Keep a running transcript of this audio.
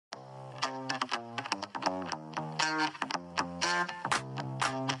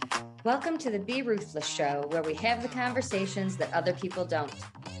Welcome to the Be Ruthless Show, where we have the conversations that other people don't.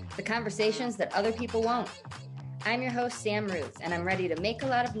 The conversations that other people won't. I'm your host, Sam Ruth, and I'm ready to make a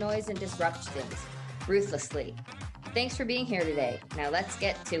lot of noise and disrupt things, ruthlessly. Thanks for being here today. Now let's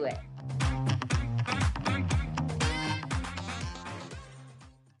get to it.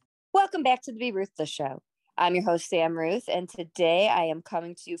 Welcome back to the Be Ruthless Show. I'm your host, Sam Ruth, and today I am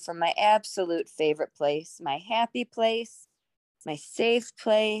coming to you from my absolute favorite place, my happy place, my safe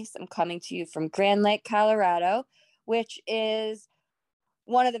place. I'm coming to you from Grand Lake, Colorado, which is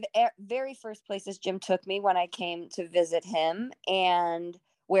one of the very first places Jim took me when I came to visit him and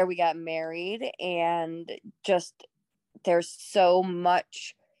where we got married. And just there's so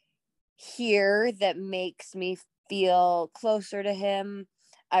much here that makes me feel closer to him.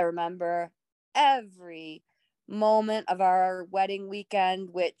 I remember every moment of our wedding weekend,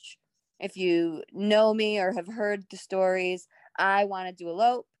 which if you know me or have heard the stories, I wanted to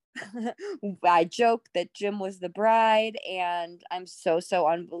elope. I joke that Jim was the bride, and I'm so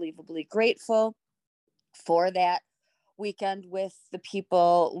unbelievably grateful for that weekend with the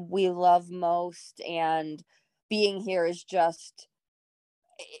people we love most. And being here is just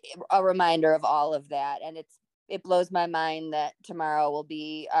a reminder of all of that. And it blows my mind that tomorrow will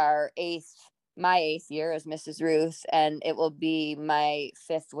be my eighth year as Mrs. Ruth, and it will be my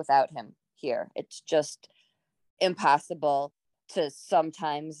fifth without him here. It's just impossible to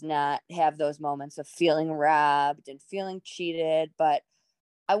sometimes not have those moments of feeling robbed and feeling cheated. But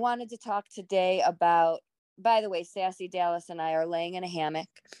I wanted to talk today about, by the way, Sassy, Dallas, and I are laying in a hammock.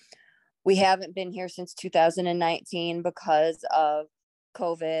 We haven't been here since 2019 because of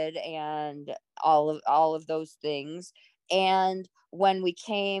COVID and all of those things. And when we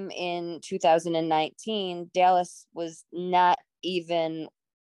came in 2019, Dallas was not even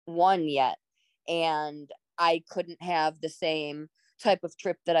one yet. And I couldn't have the same type of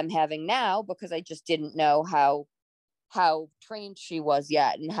trip that I'm having now because I just didn't know how trained she was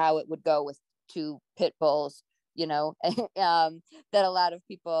yet and how it would go with two pit bulls, that a lot of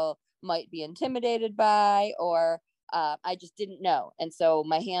people might be intimidated by, or I just didn't know. And so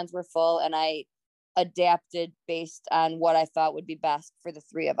my hands were full and I adapted based on what I thought would be best for the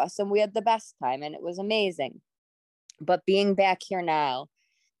three of us. And we had the best time and it was amazing. But being back here now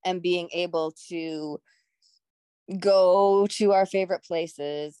and being able to go to our favorite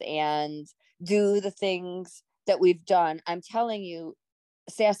places and do the things that we've done, I'm telling you,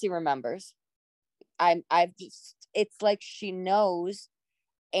 Sassy remembers. It's like she knows.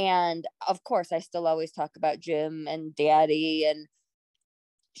 And of course, I still always talk about Jim and Daddy, and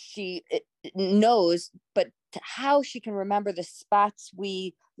she knows, but how she can remember the spots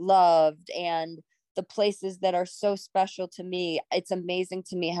we loved and the places that are so special to me. It's amazing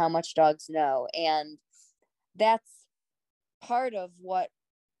to me how much dogs know. And that's part of what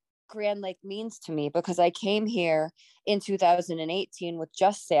Grand Lake means to me, because I came here in 2018 with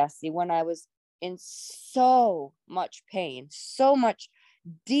just Sassy when I was in so much pain, so much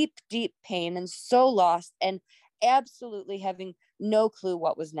deep pain, and so lost and absolutely having no clue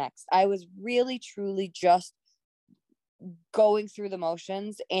what was next. I was really, truly just going through the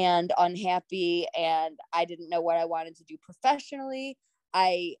motions and unhappy, and I didn't know what I wanted to do professionally.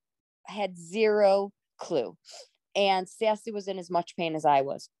 I had zero clue. And Sassy was in as much pain as I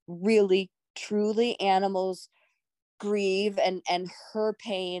was. Really, truly, animals grieve, and her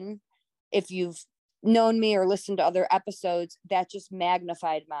pain, if you've known me or listened to other episodes, that just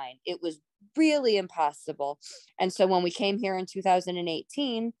magnified mine. It was really impossible. And so when we came here in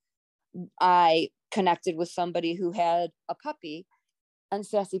 2018, I connected with somebody who had a puppy, and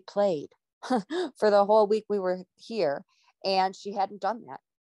Sassy played for the whole week we were here. And she hadn't done that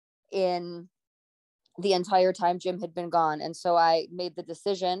in the entire time Jim had been gone. And so I made the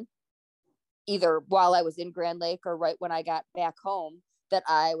decision, either while I was in Grand Lake or right when I got back home, that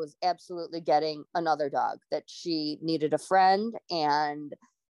I was absolutely getting another dog, that she needed a friend. And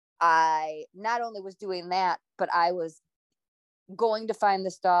I not only was doing that, but I was going to find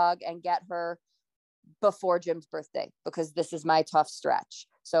this dog and get her before Jim's birthday, because this is my tough stretch.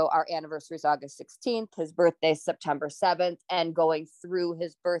 So our anniversary is August 16th, his birthday is September 7th, and going through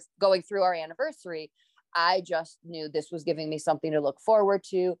our anniversary, I just knew this was giving me something to look forward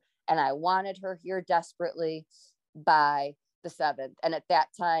to. And I wanted her here desperately by the 7th. And at that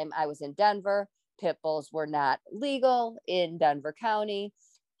time I was in Denver. Pit bulls were not legal in Denver County,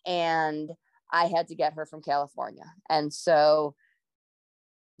 and I had to get her from California. And so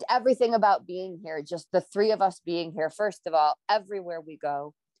everything about being here, just the three of us being here, first of all, everywhere we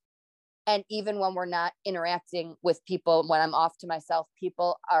go, and even when we're not interacting with people, when I'm off to myself,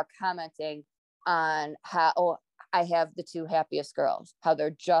 people are commenting on how I have the two happiest girls, how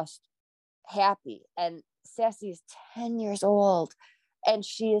they're just happy. And Sassy is 10 years old and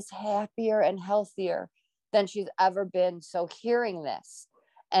she is happier and healthier than she's ever been. So hearing this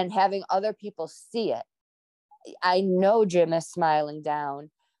and having other people see it, I know Jim is smiling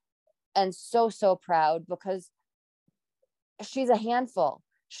down and so, so proud because she's a handful.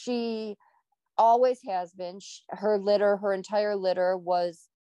 She always has been. Her entire litter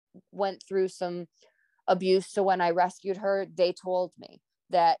went through some abuse. So when I rescued her, they told me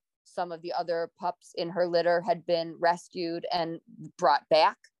that some of the other pups in her litter had been rescued and brought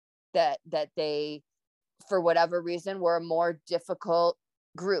back, that they, for whatever reason, were a more difficult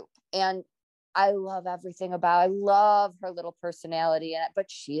group. And I love I love her little personality,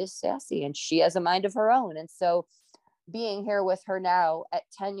 but she is sassy and she has a mind of her own. And so being here with her now at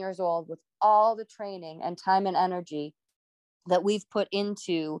 10 years old, with all the training and time and energy that we've put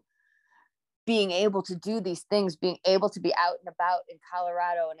into being able to do these things, being able to be out and about in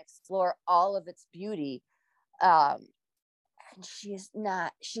Colorado and explore all of its beauty. And she's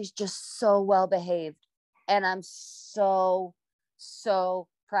just so well behaved. And I'm so, so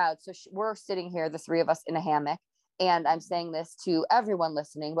proud. So we're sitting here, the three of us, in a hammock. And I'm saying this to everyone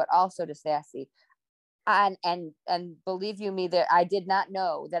listening, but also to Sassy. And believe you me, that I did not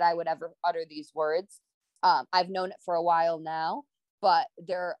know that I would ever utter these words. I've known it for a while now, but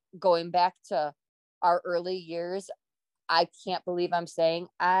they're going back to our early years. I can't believe I'm saying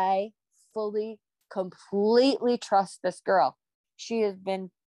I fully, completely trust this girl. She has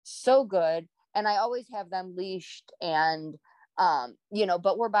been so good. And I always have them leashed and,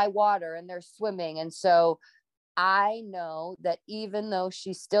 but we're by water and they're swimming. And so I know that even though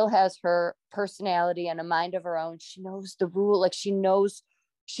she still has her personality and a mind of her own, she knows the rule. Like she knows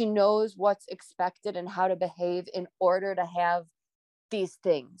what's expected and how to behave in order to have these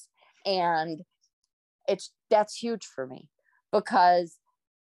things. And that's huge for me, because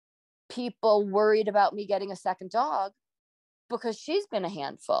people worried about me getting a second dog because she's been a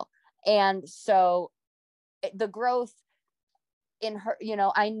handful. And so the growth in her,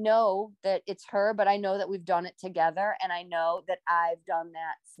 I know that it's her, but I know that we've done it together. And I know that I've done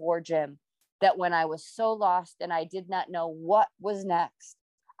that for Jim, that when I was so lost and I did not know what was next,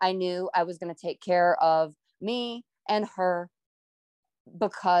 I knew I was going to take care of me and her,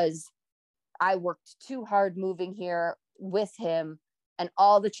 because I worked too hard moving here with him and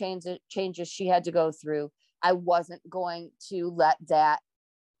all the changes she had to go through. I wasn't going to let that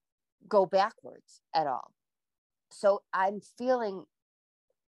go backwards at all. So I'm feeling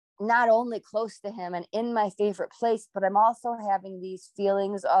not only close to him and in my favorite place, but I'm also having these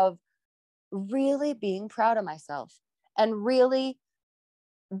feelings of really being proud of myself and really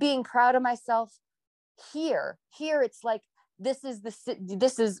being proud of myself here. It's like, this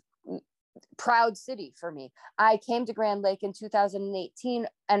is proud city for me. I came to Grand Lake in 2018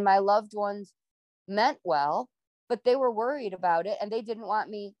 and my loved ones meant well, but they were worried about it and they didn't want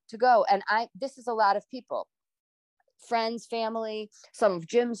me to go. And this is a lot of people, friends, family, some of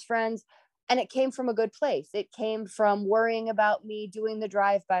Jim's friends. And it came from a good place. It came from worrying about me doing the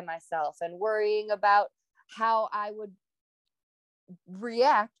drive by myself and worrying about how I would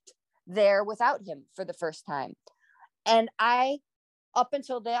react there without him for the first time. And up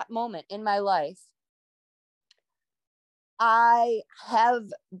until that moment in my life, I have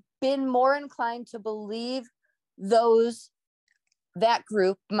been more inclined to believe that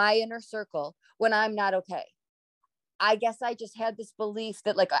group, my inner circle, when I'm not okay. I guess I just had this belief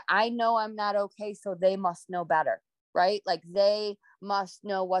that, like, I know I'm not okay, so they must know better, right? Like they must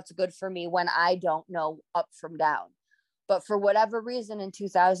know what's good for me when I don't know up from down. But for whatever reason in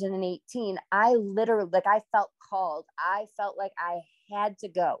 2018, I literally, like, I felt called. I felt like I had to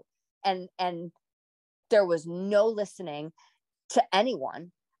go. And there was no listening to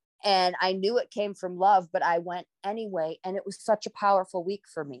anyone. And I knew it came from love, but I went anyway. And it was such a powerful week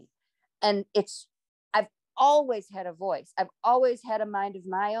for me. And I've always had a voice. I've always had a mind of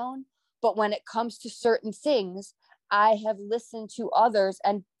my own. But when it comes to certain things, I have listened to others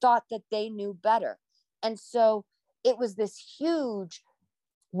and thought that they knew better. And so it was this huge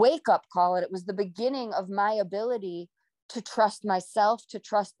wake-up call. And it was the beginning of my ability to trust myself, to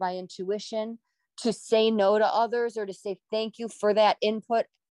trust my intuition, to say no to others, or to say thank you for that input.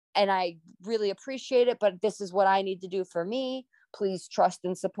 And I really appreciate it, but this is what I need to do for me. Please trust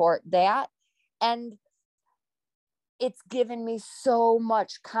and support that. And it's given me so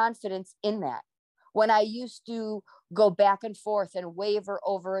much confidence in that. When I used to go back and forth and waver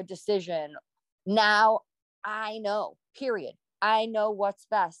over a decision, now I know, period. I know what's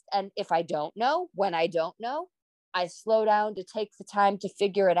best. And if I don't know, when I don't know, I slow down to take the time to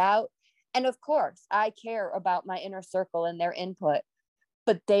figure it out. And of course, I care about my inner circle and their input.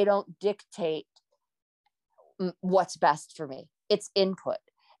 but they don't dictate what's best for me. It's input.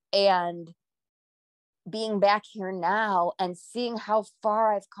 And being back here now and seeing how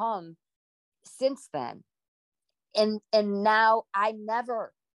far I've come since then. And now I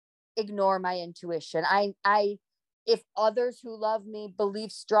never ignore my intuition. If others who love me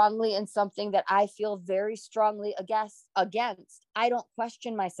believe strongly in something that I feel very strongly against, I don't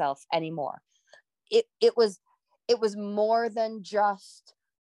question myself anymore. It was more than just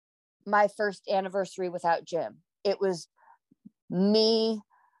my first anniversary without Jim. It was me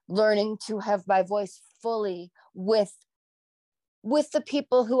learning to have my voice fully with the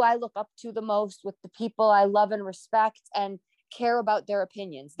people who I look up to the most, with the people I love and respect and care about their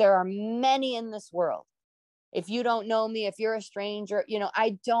opinions. There are many in this world. If you don't know me, if you're a stranger,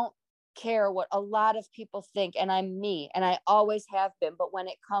 I don't care what a lot of people think, and I'm me, and I always have been. But when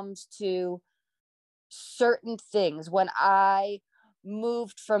it comes to certain things, when I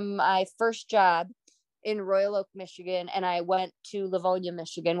moved from my first job in Royal Oak, Michigan, and I went to Livonia,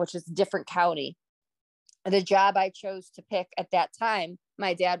 Michigan, which is a different county, the job I chose to pick at that time,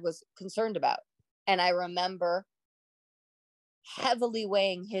 my dad was concerned about. And I remember heavily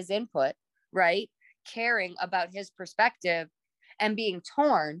weighing his input, right? Caring about his perspective and being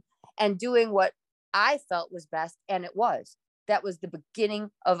torn and doing what I felt was best. And that was the beginning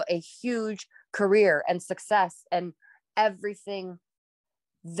of a huge career and success and everything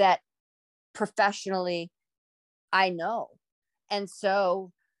that professionally I know. And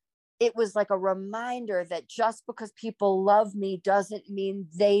so it was like a reminder that just because people love me doesn't mean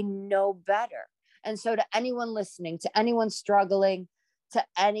they know better. And so to anyone listening, to anyone struggling, to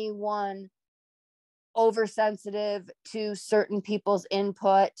anyone oversensitive to certain people's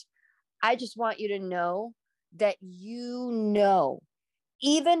input, I just want you to know that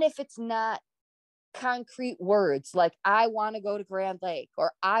even if it's not concrete words like I want to go to Grand Lake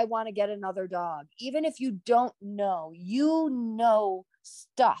or I want to get another dog, even if you don't know,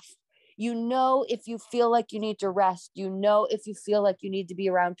 stuff. If you feel like you need to rest, if you feel like you need to be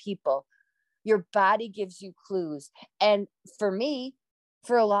around people, your body gives you clues. And for me,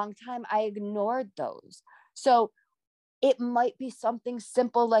 for a long time, I ignored those. So it might be something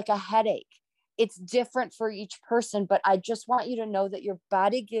simple like a headache. It's different for each person, but I just want you to know that your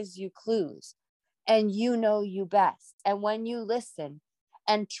body gives you clues and you know you best. And when you listen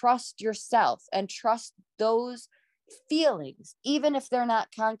and trust yourself and trust those feelings, even if they're not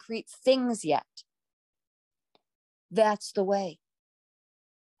concrete things yet, that's the way.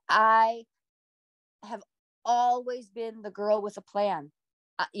 I have always been the girl with a plan,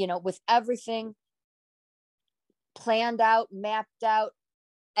 with everything planned out, mapped out,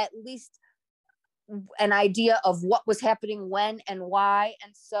 at least an idea of what was happening when and why.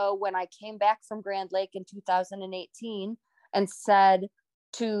 And so when I came back from Grand Lake in 2018 and said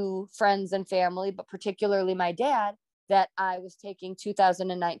to friends and family, but particularly my dad, that I was taking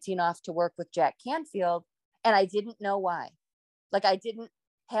 2019 off to work with Jack Canfield, and I didn't know why. Like I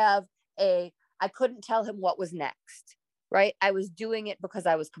couldn't tell him what was next, right? I was doing it because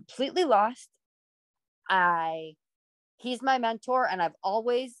I was completely lost. He's my mentor, and I've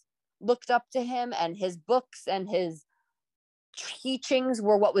always looked up to him, and his books and his teachings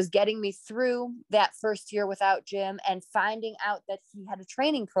were what was getting me through that first year without Jim. And finding out that he had a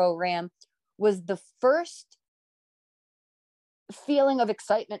training program was the first feeling of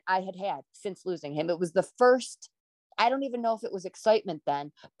excitement I had since losing him. It was the first, I don't even know if it was excitement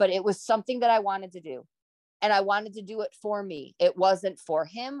then, but it was something that I wanted to do. And I wanted to do it for me. It wasn't for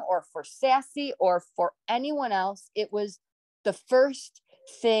him or for Sassy or for anyone else. It was the first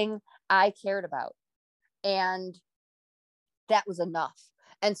thing I cared about. And that was enough.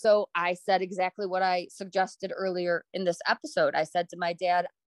 And so I said exactly what I suggested earlier in this episode. I said to my dad,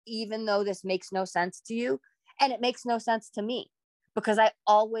 even though this makes no sense to you, and it makes no sense to me, because I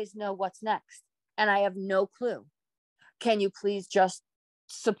always know what's next and I have no clue. Can you please just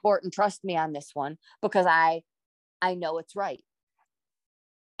support and trust me on this one? Because I know it's right.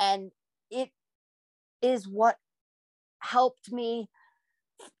 And it is what helped me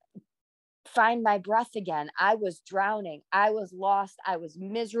find my breath again. I was drowning. I was lost. I was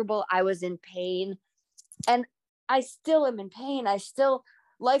miserable. I was in pain. And I still am in pain.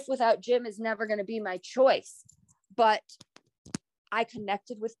 Life without Jim is never going to be my choice. But I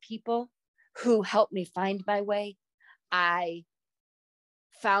connected with people who helped me find my way. I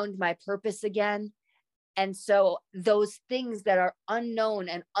found my purpose again. And so those things that are unknown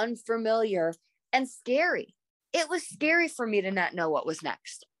and unfamiliar and scary, it was scary for me to not know what was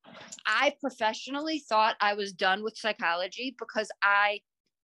next. I professionally thought I was done with psychology because I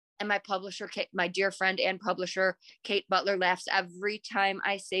And my publisher, my dear friend and publisher, Kate Butler, laughs every time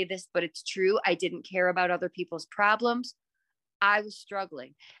I say this, but it's true. I didn't care about other people's problems. I was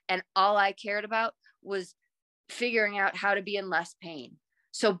struggling, and all I cared about was figuring out how to be in less pain.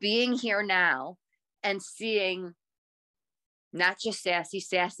 So being here now and seeing not just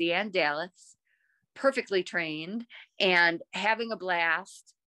Sassy and Dallas, perfectly trained and having a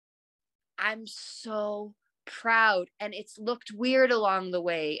blast, I'm so proud. And it's looked weird along the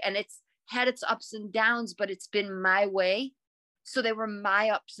way, and it's had its ups and downs, but it's been my way. So they were my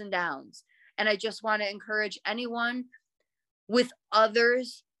ups and downs. And I just want to encourage anyone with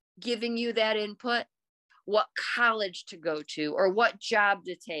others giving you that input, what college to go to, or what job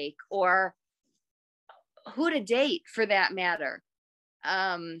to take, or who to date for that matter.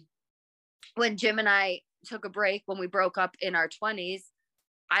 When Jim and I took a break, when we broke up in our 20s,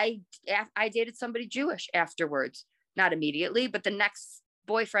 I dated somebody Jewish afterwards, not immediately, but the next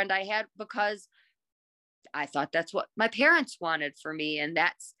boyfriend I had, because I thought that's what my parents wanted for me. And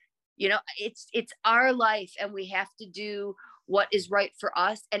that's, it's our life, and we have to do what is right for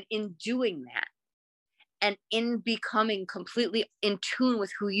us. And in doing that, and in becoming completely in tune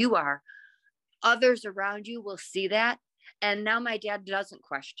with who you are, others around you will see that. And now my dad doesn't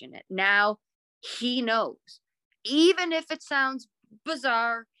question it. Now he knows, even if it sounds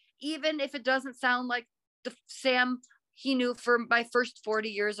bizarre, even if it doesn't sound like the Sam he knew for my first 40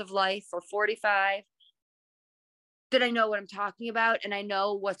 years of life, or 45, that I know what I'm talking about, and I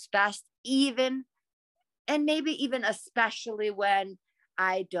know what's best, even, and maybe even especially when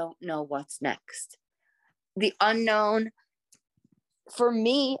I don't know what's next. The unknown for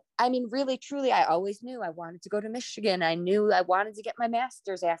me, I mean, really, truly, I always knew I wanted to go to Michigan. I knew I wanted to get my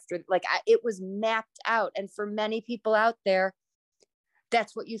master's after, it was mapped out. And for many people out there,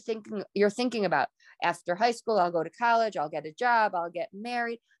 that's what you're thinking about. After high school, I'll go to college, I'll get a job, I'll get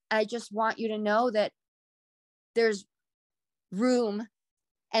married. I just want you to know that there's room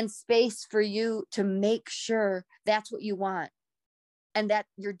and space for you to make sure that's what you want, and that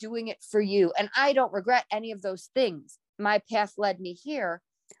you're doing it for you. And I don't regret any of those things. My path led me here,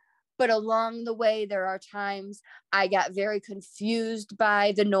 but along the way, there are times I got very confused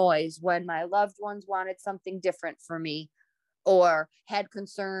by the noise when my loved ones wanted something different for me, or had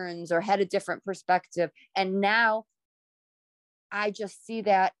concerns, or had a different perspective. And now I just see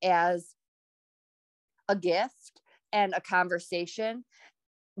that as a gift and a conversation,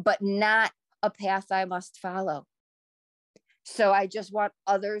 but not a path I must follow. So I just want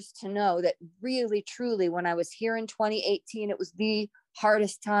others to know that really, truly, when I was here in 2018, it was the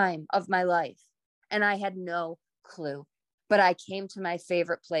hardest time of my life. And I had no clue, but I came to my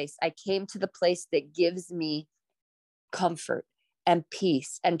favorite place. I came to the place that gives me comfort and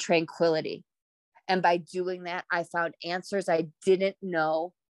peace and tranquility. And by doing that, I found answers I didn't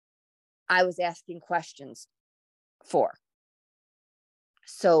know I was asking questions for.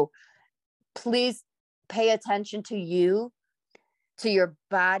 So please pay attention to you, to your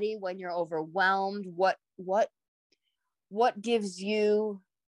body when you're overwhelmed. What gives you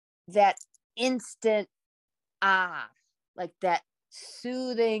that instant like that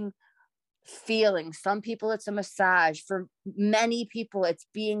soothing feeling? Some people it's a massage. For many people it's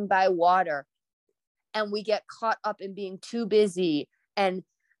being by water. And we get caught up in being too busy and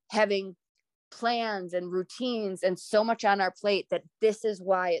having plans and routines and so much on our plate that this is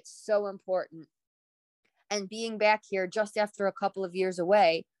why it's so important. And being back here just after a couple of years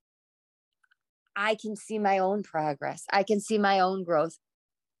away, I can see my own progress. I can see my own growth,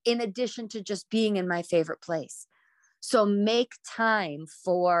 in addition to just being in my favorite place. So make time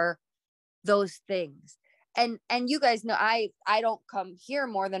for those things. And you guys know, I don't come here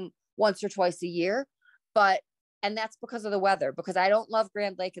more than once or twice a year, and that's because of the weather, because I don't love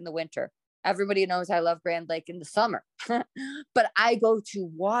Grand Lake in the winter. Everybody knows I love Grand Lake in the summer, but I go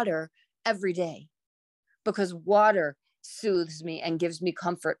to water every day because water soothes me and gives me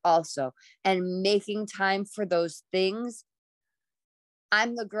comfort also. And making time for those things.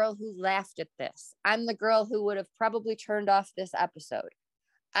 I'm the girl who laughed at this. I'm the girl who would have probably turned off this episode.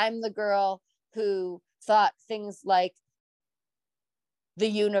 I'm the girl who thought things like the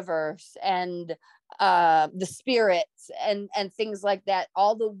universe and the spirits and things like that,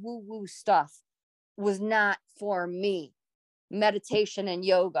 all the woo-woo stuff, was not for me. Meditation and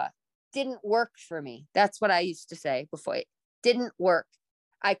yoga didn't work for me. That's what I used to say before. It didn't work.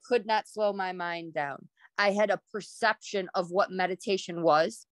 I could not slow my mind down. I had a perception of what meditation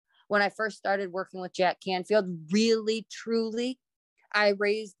was. When I first started working with Jack Canfield, really, truly, I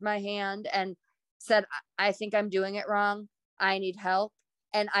raised my hand and said, I think I'm doing it wrong. I need help.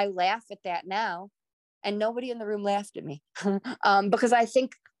 And I laugh at that now. And nobody in the room laughed at me because I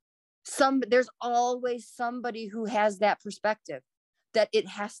think There's always somebody who has that perspective that it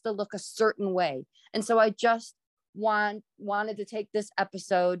has to look a certain way. And so I just wanted to take this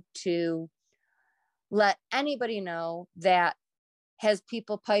episode to let anybody know that has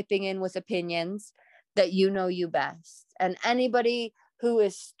people piping in with opinions that you best. And anybody who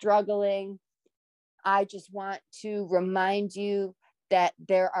is struggling, I just want to remind you that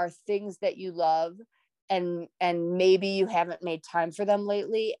there are things that you love, and maybe you haven't made time for them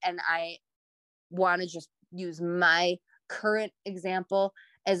lately. And I want to just use my current example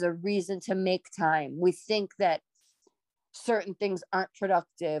as a reason to make time. We think that certain things aren't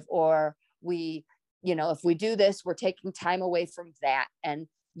productive, or if we do this, we're taking time away from that. And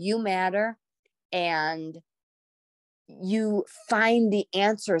you matter, and you find the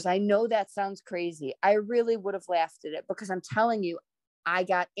answers. I know that sounds crazy. I really would have laughed at it, because I'm telling you, I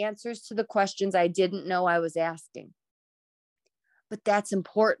got answers to the questions I didn't know I was asking. But that's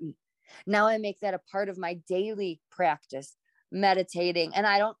important. Now I make that a part of my daily practice, meditating, and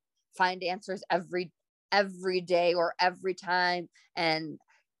I don't find answers every day or every time. And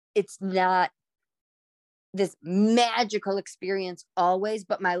it's not this magical experience always,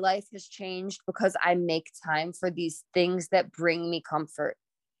 but my life has changed because I make time for these things that bring me comfort.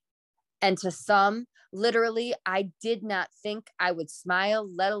 And to some, literally, I did not think I would smile,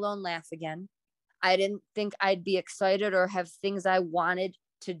 let alone laugh again. I didn't think I'd be excited or have things I wanted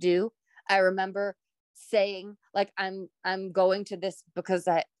to do. I remember saying, like, I'm going to this because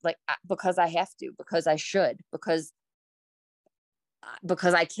I have to, because I should, because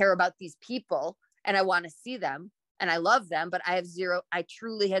I care about these people and I want to see them and I love them, but I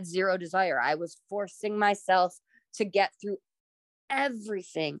truly had zero desire. I was forcing myself to get through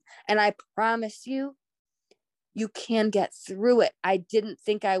everything. And I promise you, you can get through it. I didn't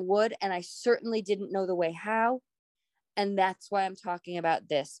think I would, and I certainly didn't know the way how. And that's why I'm talking about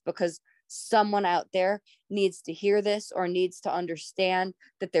this, because someone out there needs to hear this, or needs to understand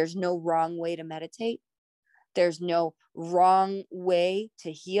that there's no wrong way to meditate. There's no wrong way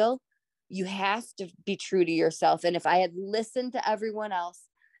to heal. You have to be true to yourself. And if I had listened to everyone else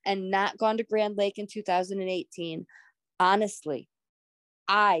and not gone to Grand Lake in 2018, honestly,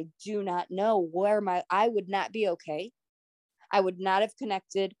 I do not know where I would not be okay. I would not have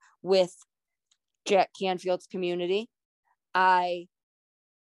connected with Jack Canfield's community. I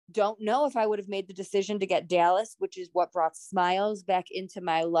don't know if I would have made the decision to get Dallas, which is what brought Smiles back into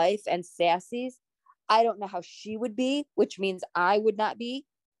my life, and Sassy's. I don't know how she would be, which means I would not be,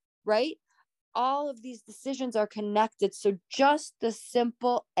 right? All of these decisions are connected. So just the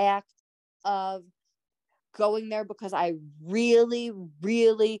simple act of going there, because I really,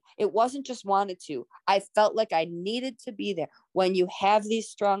 really, it wasn't just wanted to. I felt like I needed to be there. When you have these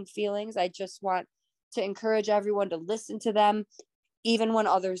strong feelings, I just want to encourage everyone to listen to them, even when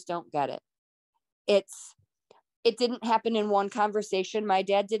others don't get it. It didn't happen in one conversation. My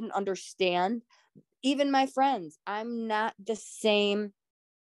dad didn't understand. Even my friends, I'm not the same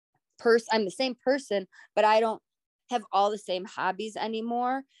person. I'm the same person, but I don't have all the same hobbies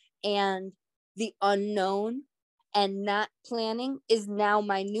anymore. And the unknown and not planning is now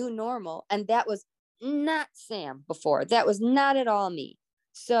my new normal. And that was not Sam before. That was not at all me.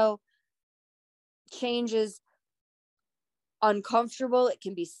 So change is uncomfortable. It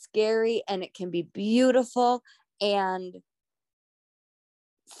can be scary, and it can be beautiful. And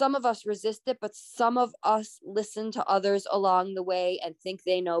some of us resist it, but some of us listen to others along the way and think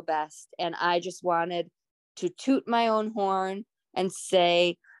they know best. And I just wanted to toot my own horn and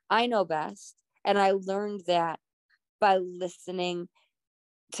say, I know best. And I learned that by listening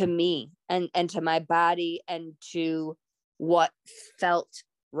to me and to my body and to what felt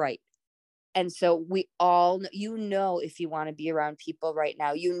right. And so we all, if you want to be around people right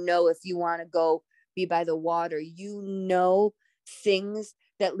now, if you want to go be by the water, things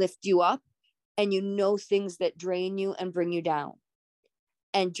that lift you up, and things that drain you and bring you down.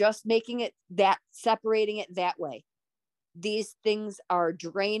 And just separating it that way. These things are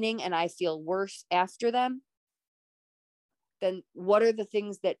draining and I feel worse after them. Then what are the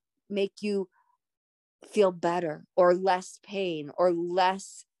things that make you feel better, or less pain, or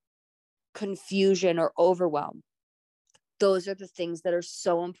less confusion or overwhelm? Those are the things that are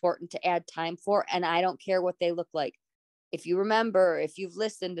so important to add time for. And I don't care what they look like. If you remember, if you've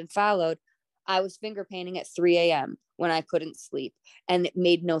listened and followed, I was finger painting at 3 a.m. when I couldn't sleep, and it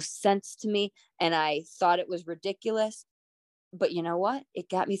made no sense to me. And I thought it was ridiculous, but you know what? It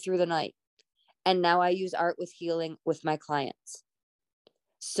got me through the night. And now I use art with healing with my clients.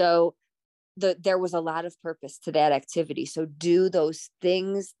 So there was a lot of purpose to that activity. So do those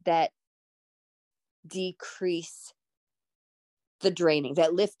things that decrease the draining,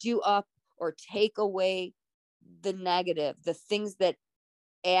 that lift you up or take away the negative, the things that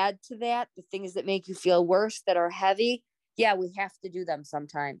add to that, the things that make you feel worse, that are heavy. Yeah, we have to do them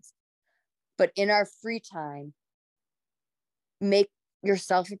sometimes. But in our free time, make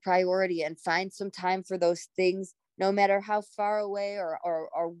yourself a priority and find some time for those things, no matter how far away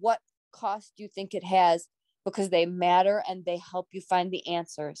or what cost you think it has, because they matter and they help you find the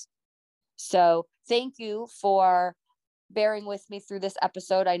answers. So thank you for bearing with me through this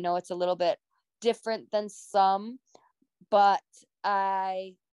episode. I know it's a little bit different than some, but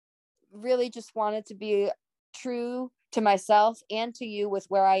I really just wanted to be true to myself and to you with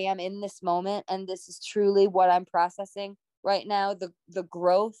where I am in this moment. And this is truly what I'm processing right now, the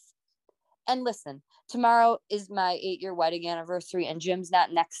growth. And listen, tomorrow is my 8-year wedding anniversary, and Jim's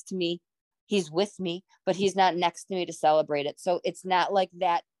not next to me. He's with me, but he's not next to me to celebrate it. So it's not like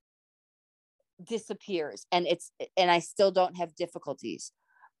that disappears, and I still don't have difficulties.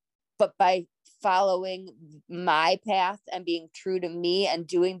 But by following my path and being true to me and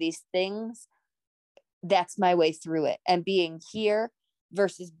doing these things, that's my way through it. And being here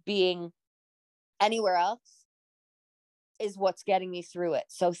versus being anywhere else is what's getting me through it.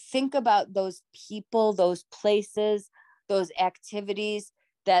 So think about those people, those places, those activities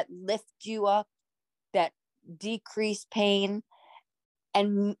that lift you up, that decrease pain,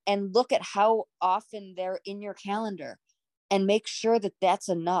 and look at how often they're in your calendar and make sure that that's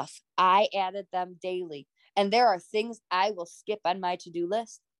enough. I added them daily. And there are things I will skip on my to-do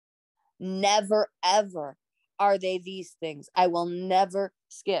list. Never, ever are they these things. I will never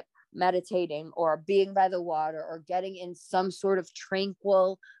skip meditating or being by the water or getting in some sort of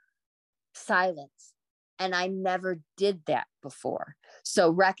tranquil silence. And I never did that before. So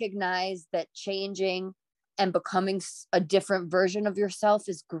recognize that changing and becoming a different version of yourself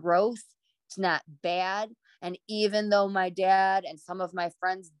is growth. It's not bad. And even though my dad and some of my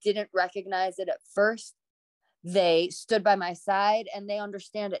friends didn't recognize it at first, they stood by my side and they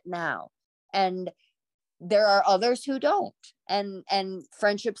understand it now. And there are others who don't, and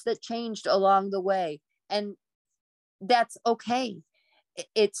friendships that changed along the way. And that's okay.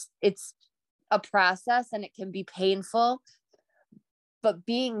 It's a process and it can be painful, but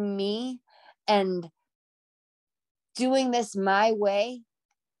being me and doing this my way,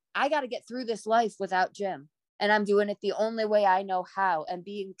 I got to get through this life without Jim, and I'm doing it the only way I know how. And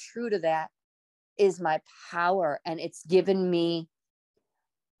being true to that is my power, and it's given me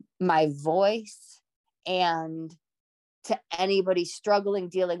my voice. And to anybody struggling,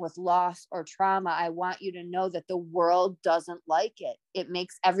 dealing with loss or trauma, I want you to know that the world doesn't like it. It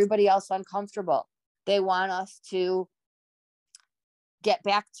makes everybody else uncomfortable. They want us to get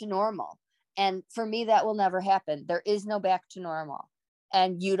back to normal. And for me, that will never happen. There is no back to normal.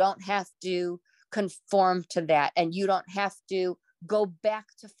 And you don't have to conform to that. And you don't have to go back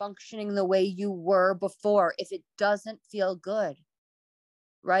to functioning the way you were before if it doesn't feel good.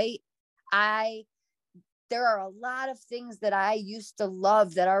 Right? There are a lot of things that I used to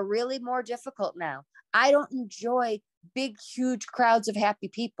love that are really more difficult now. I don't enjoy big, huge crowds of happy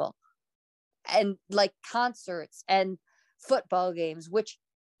people and like concerts and football games, which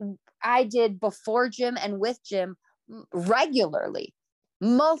I did before Jim and with Jim regularly,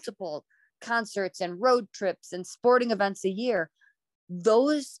 multiple concerts and road trips and sporting events a year.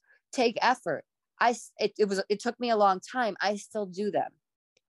 Those take effort. It took me a long time. I still do them.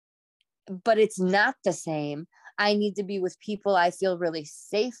 But it's not the same. I need to be with people I feel really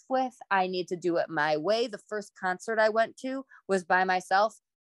safe with. I need to do it my way. The first concert I went to was by myself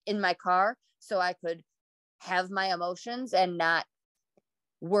in my car, so I could have my emotions and not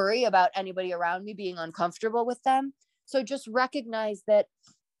worry about anybody around me being uncomfortable with them. So just recognize that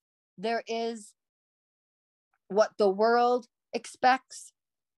there is what the world expects,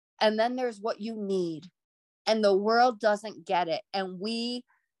 and then there's what you need. And the world doesn't get it. And we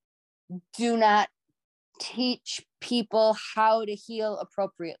do not teach people how to heal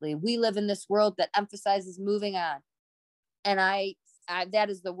appropriately. We live in this world that emphasizes moving on. And I that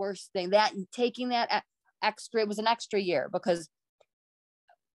is the worst thing. That taking that extra, it was an extra year because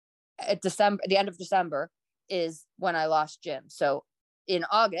at the end of December is when I lost Jim. So in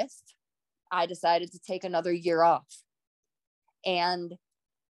August, I decided to take another year off. And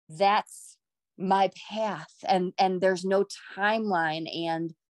that's my path. And there's no timeline,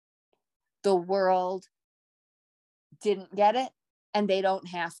 and the world didn't get it, and they don't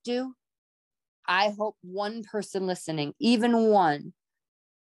have to. I hope one person listening, even one,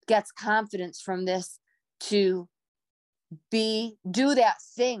 gets confidence from this to do that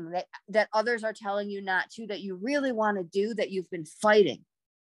thing that others are telling you not to, that you really want to do, that you've been fighting.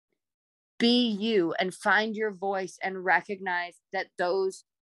 be you and find your voice and recognize that those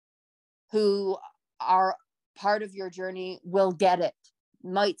who are part of your journey will get it.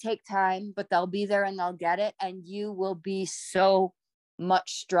 Might take time, but they'll be there and they'll get it. And you will be so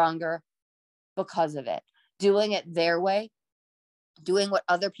much stronger because of it. Doing it their way, doing what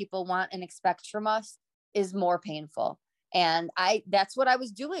other people want and expect from us is more painful. And that's what I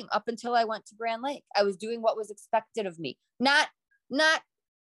was doing up until I went to Grand Lake. I was doing what was expected of me, not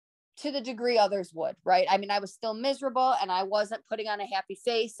to the degree others would, right? I mean, I was still miserable and I wasn't putting on a happy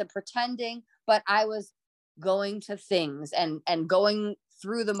face and pretending, but I was going to things and going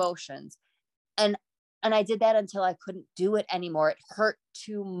through the motions. And I did that until I couldn't do it anymore. It hurt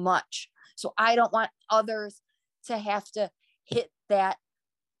too much. So I don't want others to have to hit that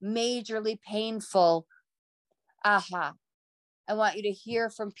majorly painful aha. I want you to hear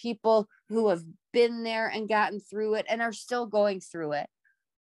from people who have been there and gotten through it and are still going through it,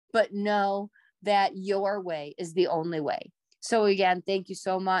 but know that your way is the only way. So again, thank you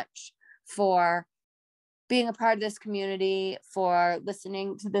so much for being a part of this community, for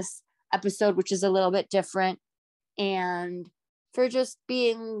listening to this episode, which is a little bit different, and for just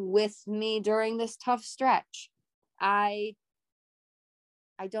being with me during this tough stretch. I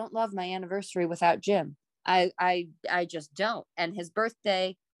don't love my anniversary without Jim. I just don't. And his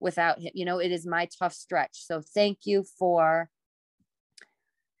birthday without him, it is my tough stretch. So thank you for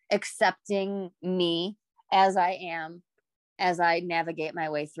accepting me as I am, as I navigate my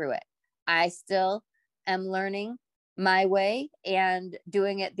way through it. I still am learning my way and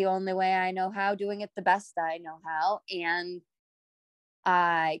doing it the only way I know how, doing it the best I know how. And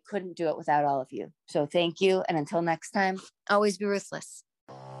I couldn't do it without all of you. So thank you. And until next time, always be ruthless.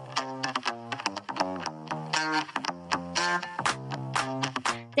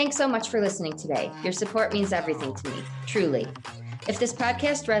 Thanks so much for listening today. Your support means everything to me, truly. If this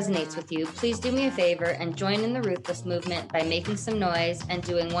podcast resonates with you, please do me a favor and join in the Ruthless movement by making some noise and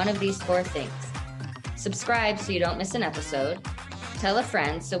doing one of these 4 things. Subscribe so you don't miss an episode. Tell a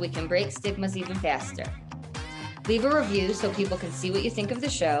friend so we can break stigmas even faster. Leave a review so people can see what you think of the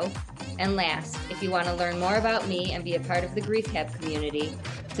show. And last, if you want to learn more about me and be a part of the Grief Hab community,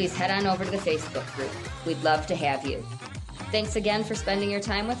 please head on over to the Facebook group. We'd love to have you. Thanks again for spending your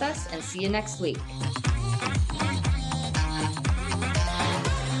time with us, and see you next week.